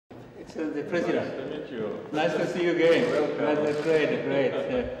So the President. Nice to meet you. Nice to see you again. Welcome. That's great, great.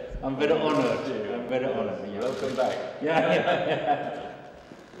 I'm very honored. I'm very honored. Yeah. Welcome back. Yeah.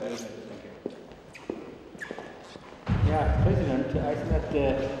 Very nice. Thank you. Yeah, President, I think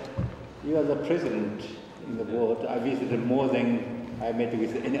that you are the president in the world. I visited more than I met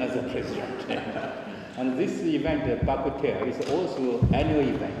with any other president. And this event, Bakutea, is also annual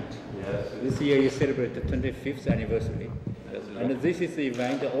event. Yes. This year you celebrate the 25th anniversary. Yes, And this is the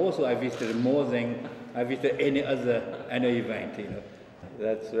event also I visited more than I visited any other annual event, you know.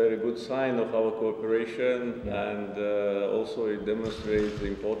 That's a very good sign of our cooperation, and also it demonstrates the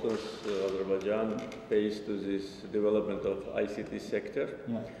importance Azerbaijan pays to this development of ICT sector.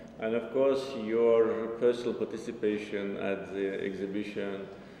 Yeah. And of course, your personal participation at the exhibition,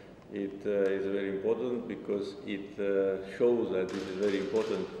 it is very important because it shows that this is very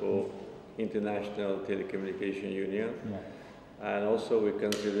important for International Telecommunication Union. Yeah. And also we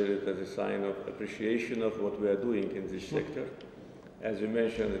consider it as a sign of appreciation of what we are doing in this sector. As you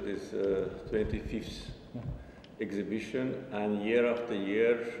mentioned, it is 25th exhibition, and year after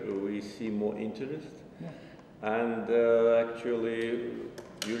year we see more interest. Yeah. And actually,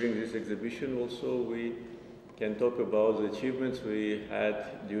 during this exhibition also we can talk about the achievements we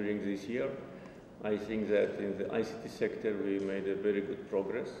had during this year. I think that in the ICT sector we made a very good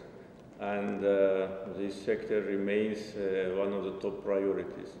progress, and this sector remains one of the top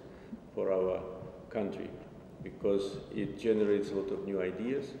priorities for our country, because it generates a lot of new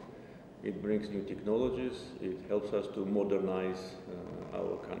ideas, it brings new technologies, it helps us to modernize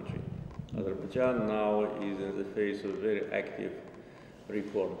our country. Azerbaijan now is in the phase of very active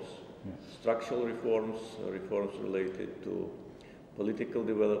reforms, structural reforms, reforms related to political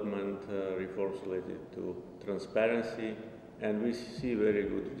development, reforms related to transparency, and we see very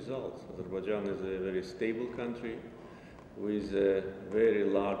good results. Azerbaijan is a very stable country with a very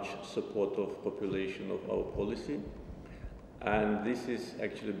large support of population of our policy, and this is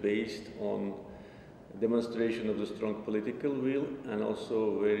actually based on demonstration of the strong political will and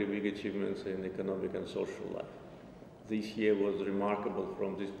also very big achievements in economic and social life. This year was remarkable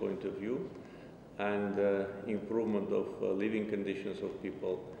from this point of view, and improvement of living conditions of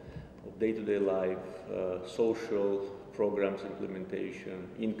people, of day-to-day life, social programs implementation,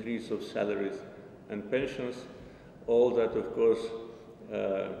 increase of salaries and pensions. All that, of course,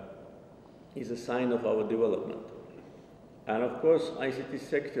 is a sign of our development. And of course, ICT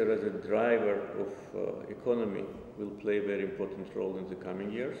sector as a driver of economy will play a very important role in the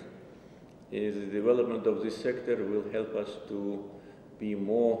coming years. The development of this sector will help us to be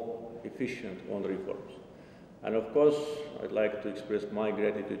more efficient on reforms. And of course, I'd like to express my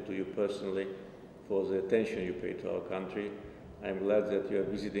gratitude to you personally for the attention you pay to our country. I'm glad that you are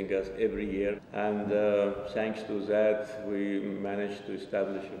visiting us every year, and thanks to that we managed to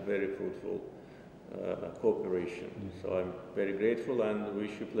establish a very fruitful cooperation. So I'm very grateful and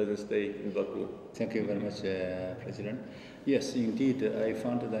wish you a pleasant stay in Baku. Thank you very much, President. Yes, indeed, I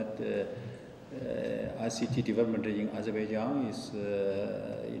found that ICT development in Azerbaijan is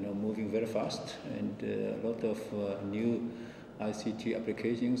moving very fast, and a lot of new ICT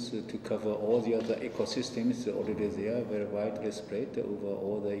applications to cover all the other ecosystems already there, very widely spread over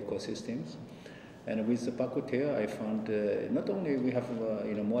all the ecosystems. And with the Bakutea, I found not only we have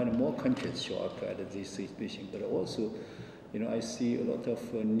more and more countries show up at this exhibition, but also I see a lot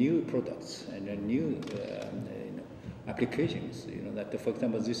of new products and new applications. That, for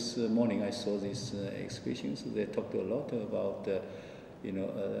example, this morning I saw these exhibitions. They talked a lot about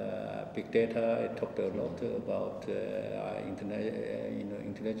big data. It talked a lot about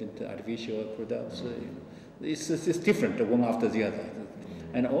intelligent artificial products. It's different one after the other.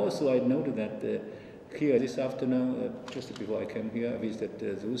 And also I noted that here this afternoon, just before I came here, I visited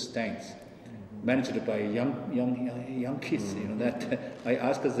those stands managed by young kids. That I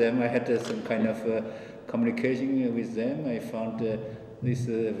asked them. I had some kind of communication with them. I found these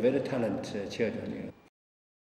very talented children.